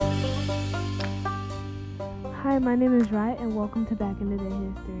Hi, my name is Rye, and welcome to Back in the Day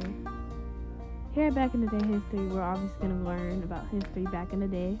History. Here at Back in the Day History, we're obviously going to learn about history back in the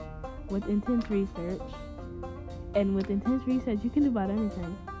day with intense research. And with intense research, you can do about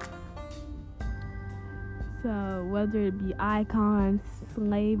anything. So, whether it be icons,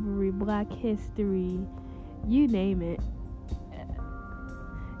 slavery, black history, you name it,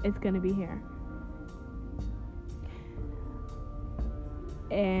 it's going to be here.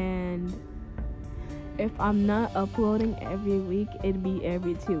 And if I'm not uploading every week, it'd be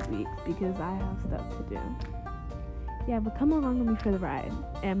every 2 weeks because I have stuff to do. Yeah, but come along with me for the ride.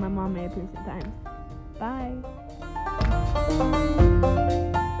 And my mom may appear sometimes. Bye.